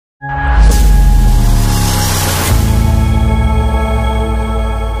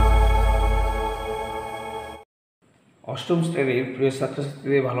অষ্টম শ্রেণীর প্রিয়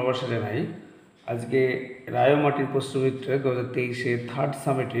ছাত্রছাত্রীদের ভালোবাসা জানাই। আজকে রায়মাটির প্রশ্নবিত্রে 2023-এ থার্ড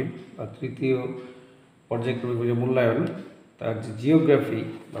সামেটিভ বা তৃতীয় পর্যায়ক্রমিক যে মূল্যায়ন তার যে জিওগ্রাফি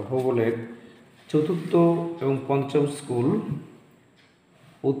বা ভূগোলের চতুর্থ এবং পঞ্চম স্কুল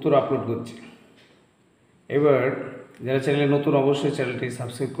উত্তর আপলোড করছে। এবার যারা চ্যানেলে নতুন অবশ্যই চ্যানেলটি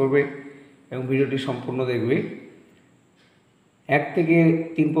সাবস্ক্রাইব করবে এবং ভিডিওটি সম্পূর্ণ দেখবে। 1 থেকে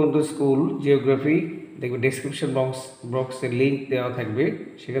 3 পর্যন্ত স্কুল জিওগ্রাফি দেখবে ডেসক্রিপশন বক্সের লিঙ্ক দেওয়া থাকবে,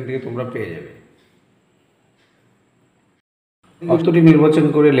 সেখান থেকে তোমরা পেয়ে যাবে। অর্থটি নির্বাচন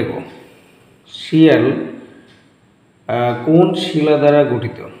করে লেখো। শিয়াল কোন শিলা দ্বারা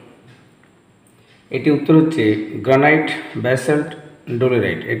গঠিত? এটি উত্তর হচ্ছে গ্রানাইট, ব্যাসাল্ট,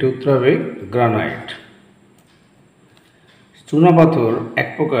 ডোলেরাইট। এটি উত্তর হবে গ্রানাইট। চুনাপাথর এক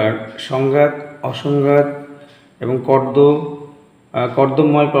প্রকার সংঘাত, অসংঘাত এবং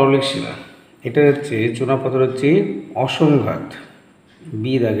কর্দমময় পাললিক শিলা। এটা হচ্ছে চুনাপাথর হচ্ছে অসংঘাত,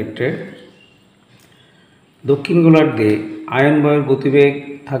 বি দাগেরটে। দক্ষিণ গোলার্ধে আয়ন বায়ুর গতিবেগ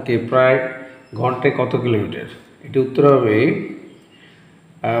থাকে প্রায় ঘন্টায় কত কিলোমিটার? এটি উত্তর হবে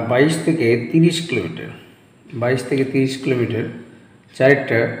 22 থেকে 30 কিলোমিটার। 22 থেকে 30 কিলোমিটার।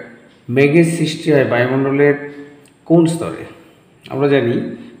 চারটা, মেঘের সৃষ্টি হয় বায়ুমণ্ডলের কোন স্তরে? আমরা জানি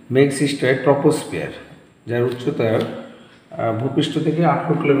মেঘ সৃষ্টি হয় ট্রপোস্ফিয়ার, যার উচ্চতা ভূপৃষ্ঠ থেকে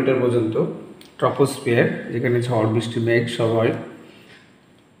 18 কিলোমিটার পর্যন্ত। ট্রপোস্ফিয়ার, যেখানে ঝড় বৃষ্টি মেঘ সব হয়।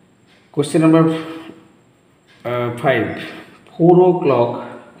 কোশ্চেন নাম্বার 5, 4 o'clock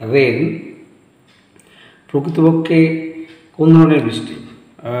রেন প্রকৃতপক্ষে কোন ধরনের বৃষ্টি?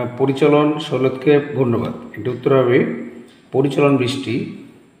 পরিচলন, শৈলক্ষেপ, ঘূর্ণবাত। এটি উত্তর হবে পরিচলন বৃষ্টি।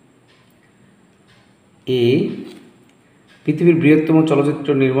 এ, পৃথিবীর বৃহত্তম চলচ্চিত্র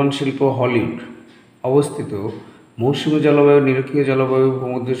নির্মাণ শিল্প হলিউড অবস্থিত মৌসুমী জলবায়ু, নিরক্ষীয় জলবায়ু,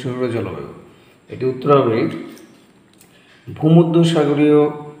 ভূমধ্যসাগরীয় জলবায়ু। এটি উত্তর হবে ভূমধ্যসাগরীয়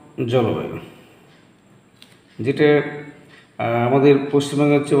জলবায়ু, যেটা আমাদের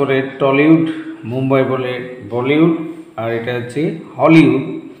পশ্চিমবঙ্গে হচ্ছে বলে টলিউড, মুম্বাই বলে বলিউড, আর এটা হচ্ছে হলিউড,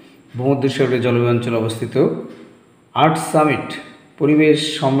 ভূমধ্যসাগরীয় জলবায়ু অঞ্চলে অবস্থিত। আর্থ সামিট পরিবেশ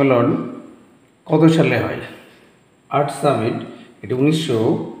সম্মেলন কত সালে হয়? আর্থ সামিট এটি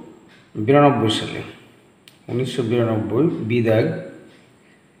 1992 সালে। 1992, বিদাগ।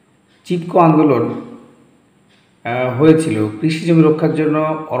 চিপকো আন্দোলন হয়েছিল কৃষি জমি রক্ষার জন্য,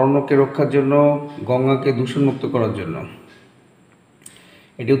 অরণ্যকে রক্ষার জন্য, গঙ্গাকে দূষণমুক্ত করার জন্য।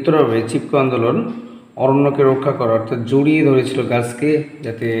 এটি উত্তর হবে চিপকো আন্দোলন অরণ্যকে রক্ষা করা, অর্থাৎ জড়িয়ে ধরেছিল গাছকে,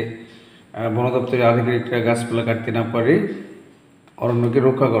 যাতে বন দপ্তরের আধিকারিকরা গাছপালা কাটতে না পারে, অরণ্যকে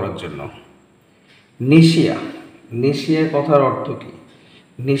রক্ষা করার জন্য। নেশিয়া, নেশিয়া কথার অর্থ কী?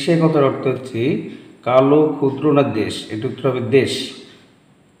 নেশিয়া কথার অর্থ হচ্ছে কালো, ক্ষুদ্র না দেশ? এটি উত্তর হবে দেশ।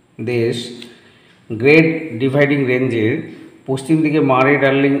 দেশ। গ্রেট ডিভাইডিং রেঞ্জের পশ্চিম দিকে মারে,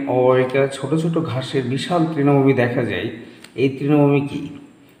 ডার্লিং অববাহিকা ছোট ছোট ঘাসের বিশাল তৃণভূমি দেখা যায়। এই তৃণভূমি কি?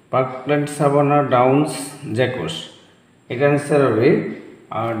 Parkland, savanna, downs, Jacques. এটা অ্যান্সার হবে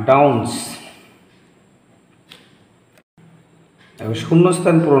ডাউন্স।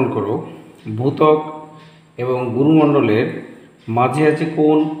 শূন্যস্থান পূরণ করো। ভূত্বক এবং গুরুমণ্ডলের মাঝে আছে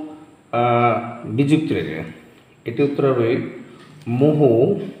কোন বিযুক্ত রেখা? এটি উত্তর হবে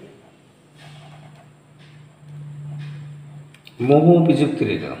মোহ বিযুক্তি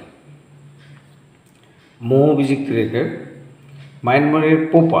রেখা। মোহ বিযুক্তি রেখা। মায়ানমারের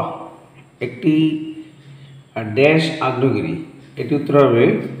পোপা একটি ড্যাশ আগ্নেয়গিরি। এটি উত্তর হবে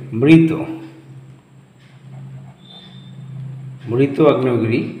মৃত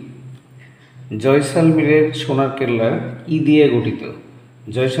আগ্নেয়গিরি। জয়সালমীরের সোনার কেল্লা কি দিয়ে গঠিত?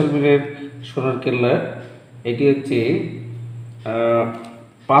 জয়সালমীরের সোনার কেল্লা এটি হচ্ছে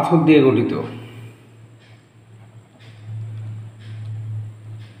পাথর দিয়ে গঠিত।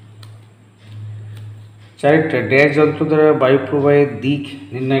 চারটা, ড্যাশ যন্ত্র দ্বারা বায়ু প্রবাহের দিক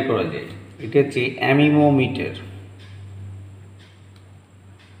নির্ণয় করা যায়? এটি হচ্ছে অ্যামিমোমিটার।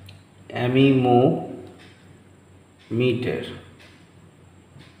 অ্যামিমোমিটার।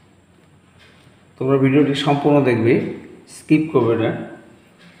 তোমরা ভিডিওটি সম্পূর্ণ দেখবে, স্কিপ করবে না।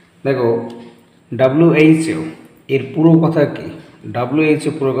 দেখো, WHO এর পুরো কথা কি? WHO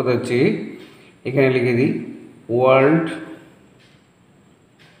পুরো কথা হচ্ছে, এখানে লিখে দিই, world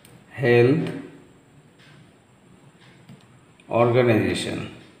health organisation.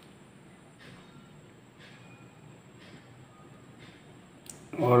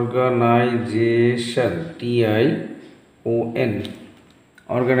 Organisation, TION,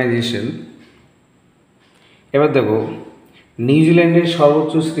 organisation. এবার দেখো, নিউজিল্যান্ডের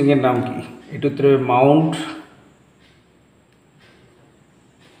সর্বোচ্চ শৃঙ্গের নাম কি? এটি উত্তর হবে মাউন্ট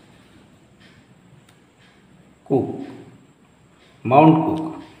কুক। Mount cook.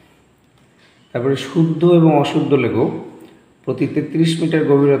 তারপরে শুদ্ধ এবং অশুদ্ধ লেখো। প্রতি 33 মিটার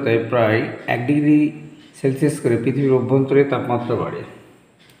গভীরতায় প্রায় 1 ডিগ্রি সেলসিয়াস করে পৃথিবীর অভ্যন্তরে তাপমাত্রা বাড়ে।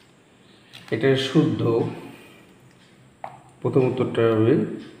 এটা শুদ্ধ। প্রথম উত্তরটা হবে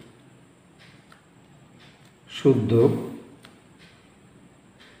শুদ্ধ।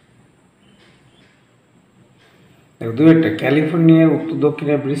 দুই একটা, ক্যালিফোর্নিয়ার উত্তর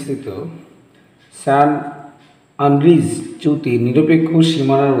দক্ষিণে বিস্তৃত সান আন্দ্রিজ চ্যুতি নিরপেক্ষ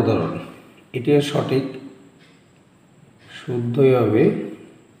সীমানার উদাহরণ। এটিও সঠিক, শুদ্ধই হবে।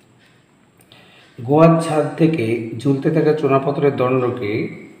 গোয়ার ছাদ থেকে ঝুলতে থাকা চুনাপাথরের দণ্ডকে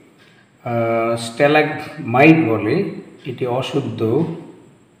স্ট্যালাগমাইট বলে। এটি অশুদ্ধ।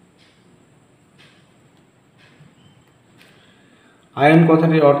 আয়ন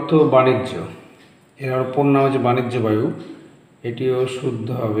কথাটির অর্থ বাণিজ্য, এর অপর নাম হচ্ছে বাণিজ্য বায়ু। এটিও শুদ্ধ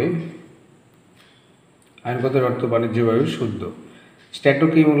হবে। আয়ন কথার অর্থ বাণিজ্য বায়ু, শুদ্ধ।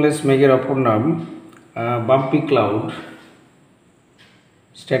 স্ট্র্যাটোকিউমুলাস মেঘের অপর নাম বাম্পি ক্লাউড।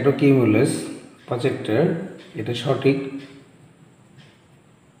 স্ট্র্যাটোকিউমুলাস পাঁচেরটা, এটা সঠিক,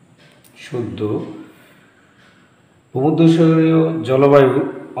 শুদ্ধ। ভূমধ্যসাগরীয় জলবায়ু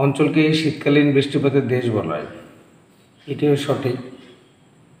অঞ্চলকে শীতকালীন বৃষ্টিপাতের দেশ বলা হয়। এটিও সঠিক,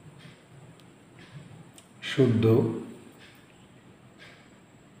 শুদ্ধ।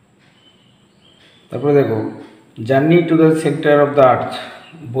 তারপরে দেখো, journey to the centre of the earth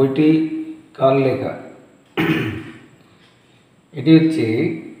বইটি কার লেখা? এটি হচ্ছে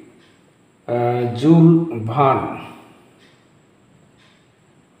জুল ভান।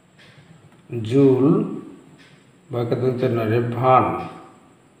 জুল ভান।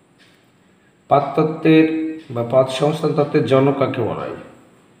 পাততত্ত্বের বা পাত সংস্থান তত্ত্বের জনক কাকে বলা হয়?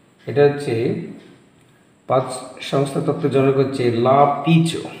 এটা হচ্ছে পাত সংস্থা তত্ত্বের জনক হচ্ছে লা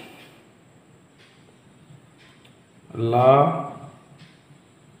পিচো। লা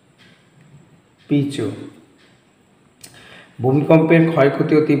পিচো। ভূমিকম্পের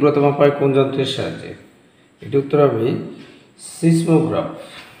ক্ষয়ক্ষতি ও তীব্রতা মাপা হয় কোন যন্ত্রের সাহায্যে? এটি উত্তর হবে সিসমোগ্রাফ।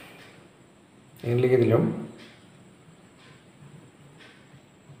 এখানে লিখে দিলাম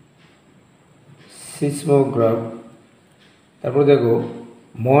সিসমোগ্রাফ। তারপর দেখো,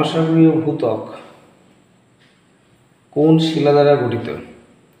 মহাসাগরীয় ভূত্বক কোন শিলা দ্বারা গঠিত?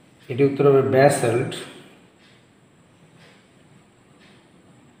 এটি উত্তর হবে ব্যাসল্ট।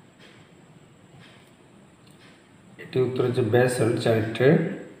 এটি উত্তর হচ্ছে ব্যাসল্ট, চারটে।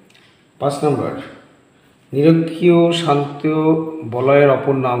 5 নম্বর, নিরক্ষীয় শান্ত বলয়ের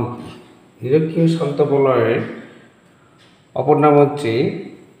অপর নাম কি? নিরক্ষীয় শান্ত বলয়ের অপর নাম হচ্ছে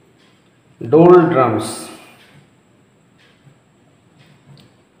ডোলড্রামস।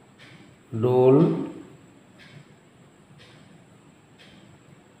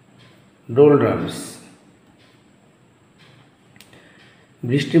 ডোলড্রামস।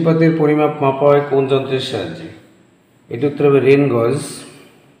 বৃষ্টিপাতের পরিমাপ মাপা হয় কোন যন্ত্রের সাহায্যে? এটি উত্তর হবে রেন গজ।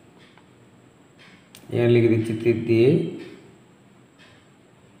 এখানে লিখে দিচ্ছি তীর দিয়ে,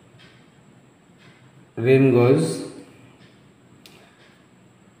 রেন গজ।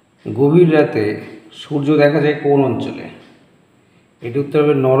 গভীর রাতে সূর্য দেখা যায় কোন অঞ্চলে? এটি উত্তর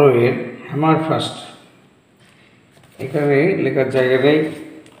হবে নরওয়ের হ্যামারফাস্ট। এখানে লেখার জায়গা নেই,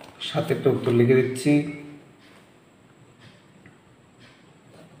 সাতেরটা উত্তর লিখে দিচ্ছি।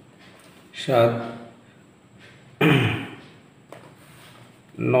 7,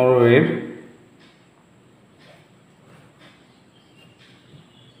 নরওয়ের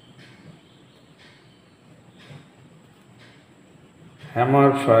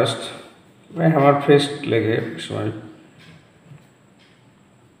হ্যামারফাস্ট বা হ্যামারফেস্ট লেগে সময়,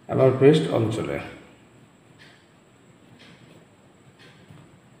 হ্যামারফেস্ট অঞ্চলে।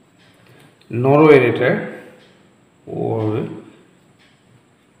 নরওয়ের এটা ও হবে।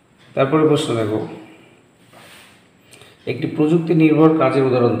 তারপরে প্রশ্ন দেখো, একটি প্রযুক্তি নির্ভর কাজের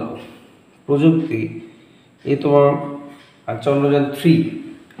উদাহরণ দাও। প্রযুক্তি, এই তোমার চন্দ্রযান 3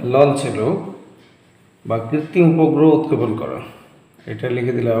 লঞ্চ হলো বা কৃত্রিম উপগ্রহ উৎক্ষেপণ করা। এটা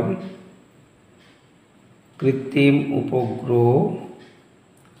লিখে দিলাম কৃত্রিম উপগ্রহ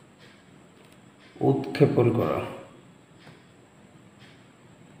উৎক্ষেপণ করা।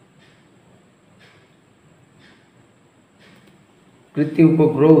 কৃত্রিম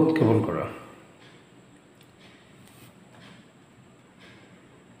উপগ্রহ উৎক্ষেপণ করা।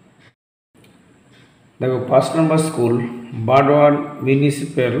 দেখো, 5 নম্বর school Barwan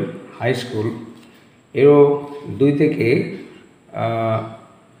municipal high school, এরও 2 থেকে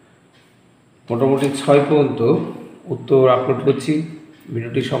মোটামুটি 6 পর্যন্ত উত্তর আপলোড করছি,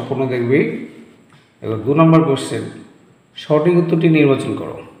 ভিডিওটি সম্পূর্ণ দেখবে। এবার 2 নম্বর কোশ্চেন, সঠিক উত্তরটি নির্বাচন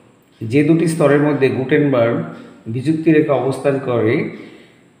করো। যে দুটি স্তরের মধ্যে গুটেনবার্গ বিযুক্তি রেখা অবস্থান করে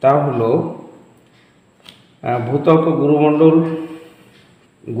তা হলো ভূত্বক গুরুমণ্ডল,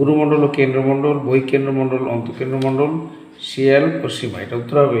 গুরুমণ্ডল ও কেন্দ্রমণ্ডল, বহিঃকেন্দ্রমণ্ডল, অন্তঃকেন্দ্রমণ্ডল, শিয়াল ও সীমা। এটা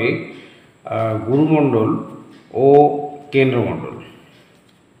উত্তর হবে গুরুমণ্ডল ও কেন্দ্রমণ্ডল,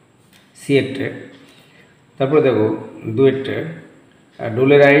 সি এরটা। তারপরে দেখো দুয়েরটা,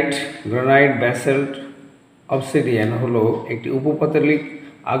 ডোলেরাইট, গ্রানাইট, ব্যাসল্ট, অবসিডিয়ান হলো একটি উপপাতলিক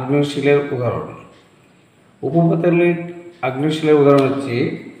আগ্নেয়শিলার উদাহরণ। উপপাতলিক আগ্নেয়শিলার উদাহরণ হচ্ছে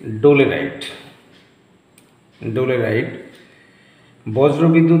ডোলেরাইট। ডোলেরাইট।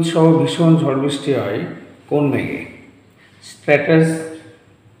 বজ্রবিদ্যুৎ সহ ভীষণ ঝড় বৃষ্টি হয় কোন মেঘে? স্ট্র্যাটাস,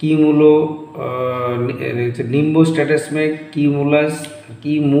 কিমুলো নিম্বো স্ট্র্যাটাস মেঘ,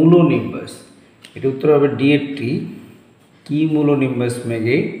 কিমুলো নিম্বাস। এটা উত্তর হবে ডি এরটি, কিমুলো নিম্বাস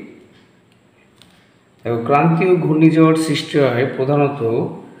মেঘে। ক্রান্তীয় ঘূর্ণিঝড় সৃষ্টি হয় প্রধানত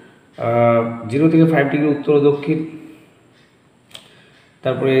 0 থেকে 5 ডিগ্রি উত্তর ও দক্ষিণ,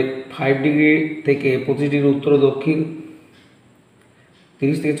 তারপরে 5 ডিগ্রি থেকে 25 ডিগ্রি উত্তর ও দক্ষিণ,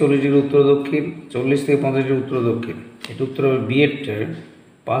 30 থেকে 40 ডিগ্রি উত্তর ও দক্ষিণ, 40 থেকে 50 ডিগ্রি উত্তর ও দক্ষিণ। এটা উত্তর হবে বি এরটা,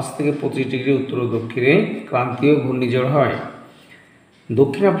 5 থেকে 25 ডিগ্রি উত্তর ও দক্ষিণে ক্রান্তীয় ঘূর্ণিঝড় হয়।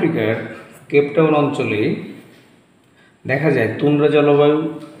 দক্ষিণ আফ্রিকার কেপটাউন অঞ্চলে দেখা যায় তুন্দ্রা জলবায়ু,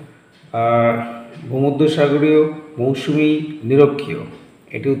 ভূমধ্যসাগরীয়, মৌসুমী, নিরক্ষীয়।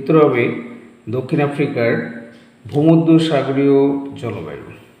 এটি উত্তর হবে দক্ষিণ আফ্রিকার ভূমধ্যসাগরীয় জলবায়ু,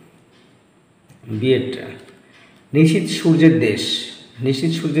 বি এরটা। নিশীথ সূর্যের দেশ,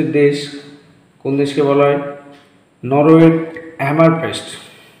 নিশীথ সূর্যের দেশ কোন দেশকে বলা হয়? নরওয়ে হ্যামারফেস্ট।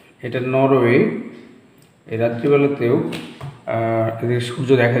 এটা নরওয়ে। এই রাত্রিবেলাতেও এদের সূর্য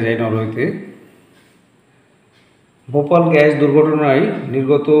দেখা যায় নরওয়েতে। ভোপাল গ্যাস দুর্ঘটনায়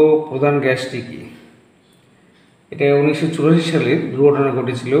নির্গত প্রধান গ্যাসটি কি? এটা 1984 সালে দুর্ঘটনা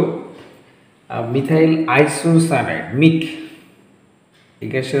ঘটেছিল। মিথাইল আইসোসায়ানাইড, মিক। এই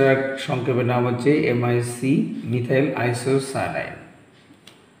গ্যাসের সংক্ষেপের নাম হচ্ছে MIC, মিথাইল আইসোসায়ানাইড।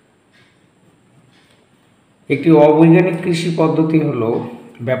 একটি অবৈজ্ঞানিক কৃষি পদ্ধতি হলো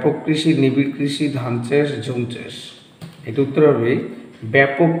ব্যাপক কৃষি, নিবিড় কৃষি, ধান চাষ, ঝুম চাষ। এটা উত্তর হবে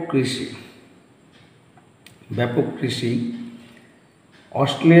ব্যাপক কৃষি, ব্যাপক কৃষি।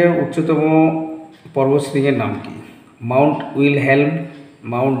 অস্ট্রেলিয়ার উচ্চতম পর্বতশৃঙ্গের নাম কি? Mount Wilhelm,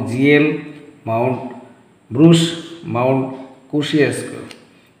 Mount GL, Mount Bruce, Mount কুশিয়াস্কো।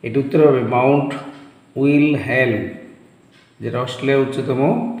 এটি উত্তর হবে মাউন্ট উইলহেলম, যেটা অস্ট্রেলিয়ার উচ্চতম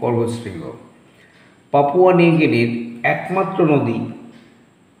পর্বতশৃঙ্গ। পাপুয়া নিউ গিনির একমাত্র নদী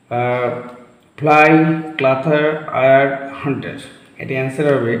ফ্লাই, ক্লাথার, আয়ার, হান্টার। এটি অ্যান্সার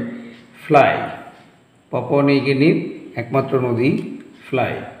হবে ফ্লাই। পাপুয়া নিউ গিনির একমাত্র নদী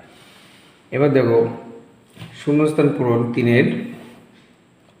ফ্লাই। এবার দেখো শূন্যস্থান পূরণ 3-এর।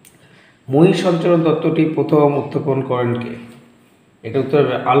 মহী সঞ্চরণ তত্ত্বটি প্রথম উত্থাপন করেন কে? এটা উত্তর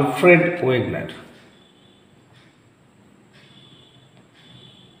হবে আলফ্রেড ওয়েগনার।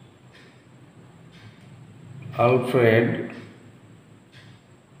 Alfred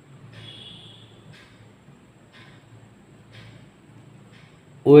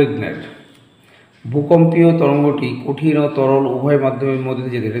Wegener. ভূকম্পীয় তরঙ্গটি কঠিন ও তরল উভয় মাধ্যমের মধ্যে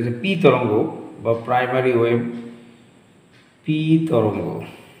যেতে, এটা হচ্ছে পি তরঙ্গ বা প্রাইমারি ওয়েভ, পি তরঙ্গ।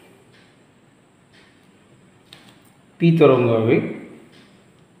 পি তরঙ্গ হবে।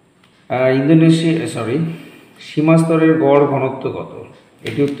 সীমাস্তরের গড় ঘনত্ব কত?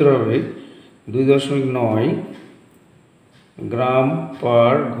 এটি উত্তর হবে 2.9 গ্রাম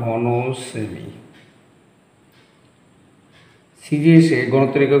পার ঘন সেমি। সিজিএসে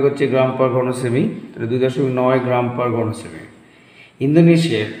ঘনত্বের একক হচ্ছে গ্রাম পার ঘন সেমি, তাহলে 2.9 গ্রাম পার ঘন সেমি।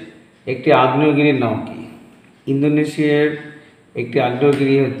 ইন্দোনেশিয়ার একটি আগ্নেয়গিরির নাম কি? ইন্দোনেশিয়ার একটি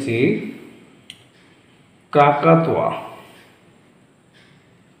আগ্নেয়গিরি হচ্ছে ক্রাকাতোয়া।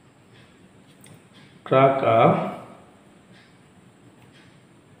 ক্রাকাতোয়া।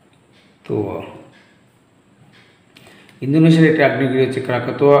 ইন্দোনেশিয়ার একটি আগ্নেয়গিরি হচ্ছে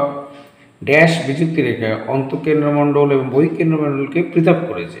ক্রাকাতোয়া। ড্যাশ বিযুক্তি রেখা অন্তঃকেন্দ্রমণ্ডল এবং বহিঃকেন্দ্রমণ্ডলকে পৃথক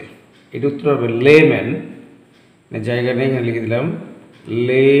করেছে? এর উত্তর হবে লেম্যান। জায়গা নেই, এখানে লিখে দিলাম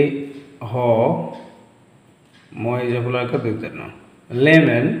লে হ ময় জফলাকা দিতেন না।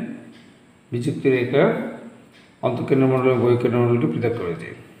 লেম্যান বিযুক্তি রেখা অন্তঃকেন্দ্রমণ্ডল এবং বহিঃকেন্দ্রমণ্ডলকে পৃথক করেছে।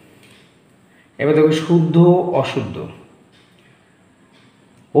 এবার দেখো শুদ্ধ অশুদ্ধ।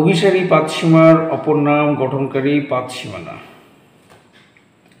 অভিসারী পাতসীমার অপর নাম গঠনকারী পাতসীমানা।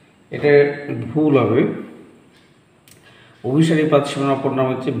 এটা ভুল হবে। অভিসারী পাতসীমার অপর নাম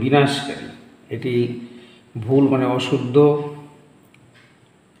হচ্ছে বিনাশকারী। এটি ভুল, মানে অশুদ্ধ।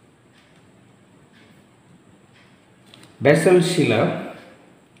 ব্যাসল্ট শিলা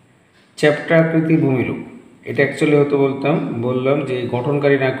চ্যাপ্টা আকৃতির ভূমিরূপ। এটা অ্যাকচুয়ালি হতো বললাম যে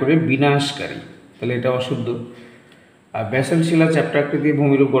গঠনকারী না করে বিনাশকারী, তাহলে এটা অশুদ্ধ। আর ব্যাসল্ট শিলা চ্যাপ্টাকৃতি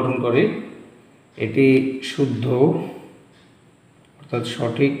ভূমিরূপ গঠন করে, এটি শুদ্ধ অর্থাৎ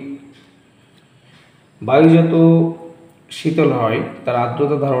সঠিক। বায়ু যত শীতল হয় তার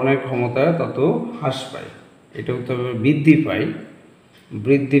আর্দ্রতা ধারণের ক্ষমতা তত হ্রাস পায়, এটা হতে হবে বৃদ্ধি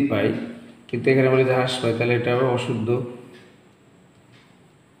পায়, কিন্তু এখানে বলে যে হ্রাস পায়, তাহলে এটা অশুদ্ধ।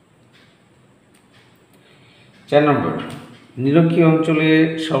 4 নম্বর, নিরক্ষীয় অঞ্চলে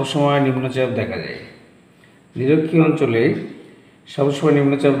সবসময় নিম্নচাপ দেখা যায়। নিরক্ষীয় অঞ্চলে সবসময়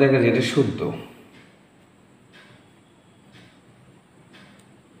নিম্নচাপ দেখা যায়, এটা শুদ্ধ।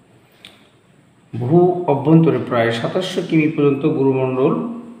 ভূ অভ্যন্তরে প্রায় 2700 কিমি পর্যন্ত গুরুমণ্ডল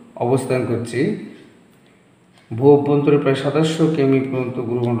অবস্থান করছে। ভূ অভ্যন্তরে প্রায় 2700 কিমি পর্যন্ত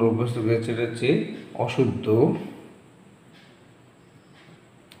গুরুমণ্ডল অবস্থান করছে, এটা হচ্ছে অশুদ্ধ।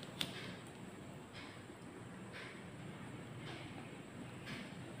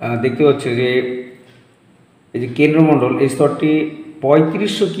 দেখতে পাচ্ছি যে এই যে কেন্দ্রমণ্ডল, এই স্তরটি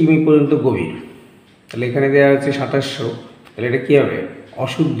 3500 কিমি পর্যন্ত গভীর, তাহলে এখানে দেওয়া হচ্ছে 2700, তাহলে এটা কী হবে?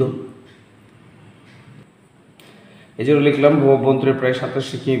 অশুদ্ধ। এই জন্য লিখলাম ভূ অভ্যন্তরে প্রায়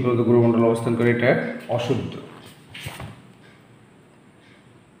 2700 কিমি পর্যন্ত গুরুমণ্ডল অবস্থান করে, এটা অশুদ্ধ।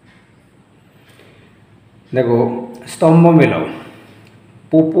 দেখো, স্তম্ভ মেলাও,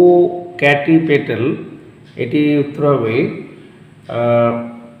 পোপো ক্যাটিপেটাল, এটি উত্তর হবে।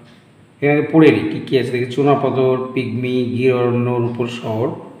 এখানে পড়ে নি কী কী আছে দেখি, চুনাপাথর, পিগমি, গির অরণ্য, রূপর শহর।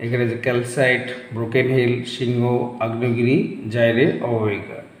 এখানে যে ক্যালসাইট, ব্রোকেন হিল, সিংহ, আগ্নেয়গিরি, জায়রে,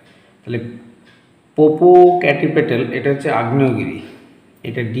 অববাহিকা। তাহলে পোপো ক্যাটিপেটাল এটা হচ্ছে আগ্নেয়গিরি,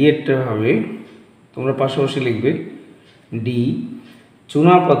 এটা ডি এরটা হবে, তোমরা পাশাপাশি লিখবে ডি।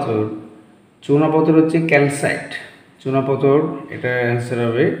 চুনাপাথর হচ্ছে ক্যালসাইট, চুনাপাথর, এটা অ্যান্সার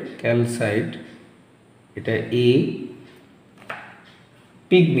হবে ক্যালসাইট, এটা এ।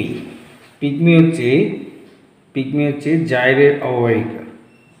 পিগমি হচ্ছে জায়রের অববাহিকা,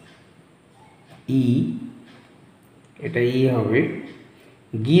 ই, এটা ই হবে।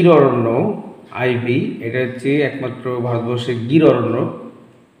 গির অরণ্য, আইভি, এটা হচ্ছে একমাত্র ভারতবর্ষের গির অরণ্য,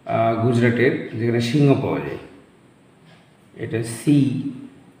 গুজরাটের, যেখানে সিংহ পাওয়া যায়, এটা সি।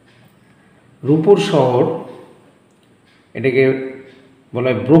 রূপর শহর, এটাকে বলা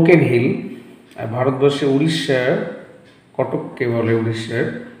হয় ব্রোকেন হিল, আর ভারতবর্ষে উড়িষ্যার কটককে বলে উড়িষ্যার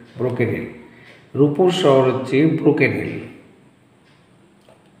ব্রোকেন হিল। রূপর শহর হচ্ছে ব্রোকেন হিল।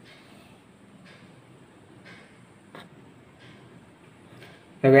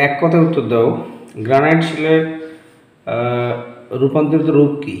 দেখো, এক কথায় উত্তর দাও, গ্রানাইট শিলার রূপান্তরিত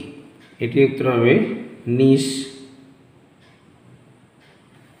রূপ কি? এটি উত্তর হবে নিস।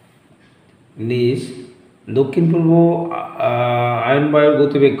 দক্ষিণ পূর্ব আয়ন বায়ুর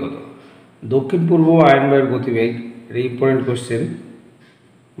গতিবেগ কত? দক্ষিণ পূর্ব আয়ন বায়ুর গতিবেগ, এটা ইম্পর্টেন্ট কোশ্চেন,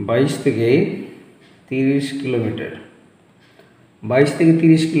 22 থেকে 30 কিলোমিটার। 22 থেকে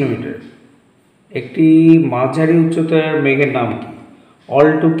 30 কিলোমিটার। একটি মাঝারি উচ্চতার মেঘের নাম কি?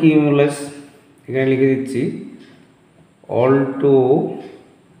 অল্টো কিউমুলাস, এখানে লিখে দিচ্ছি অল্টো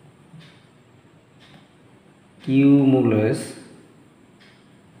কিউমুলাস।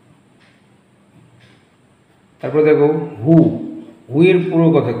 তারপরে দেখো হু এর পুরো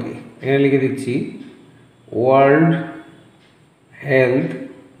কথা কি? এখানে লিখে দিচ্ছি ওয়ার্ল্ড হেলথ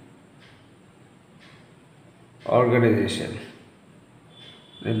অর্গানাইজেশন,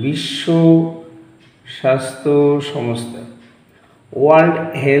 বিশ্ব স্বাস্থ্য সংস্থা, ওয়ার্ল্ড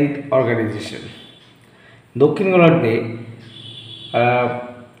হেলথ অর্গানাইজেশন। দক্ষিণ গোলার্ধে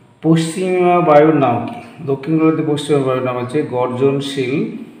পশ্চিমা বায়ুর নাম কি? দক্ষিণ গোলার্ধে পশ্চিমা বায়ুর নাম হচ্ছে গর্জনশীল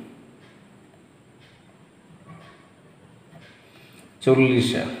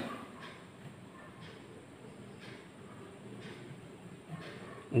 40।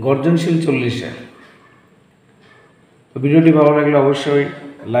 গর্জনশীল 40। তো ভিডিওটি ভালো লাগলে অবশ্যই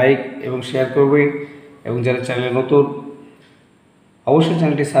লাইক এবং শেয়ার করবে, এবং যারা চ্যানেলে নতুন অবশ্যই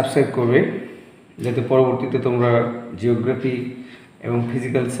চ্যানেলটি সাবস্ক্রাইব করবে, যাতে পরবর্তীতে তোমরা জিওগ্রাফি এবং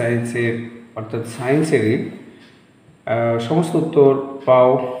ফিজিক্যাল সায়েন্সের অর্থাৎ সায়েন্সেরই সমস্ত উত্তর পাও।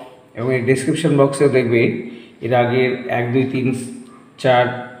 এবং এই ডেসক্রিপশন বক্সেও দেখবে এর আগের 1, 2, 3, 4,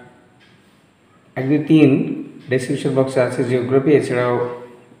 1, 2, 3 ডেসক্রিপশন বক্সে আছে জিওগ্রাফি, এছাড়াও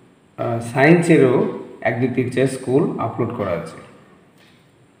সায়েন্সেরও 1, 2, 3, 4 স্কুল আপলোড করা আছে।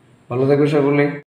 ভালো থাকবে সকলে।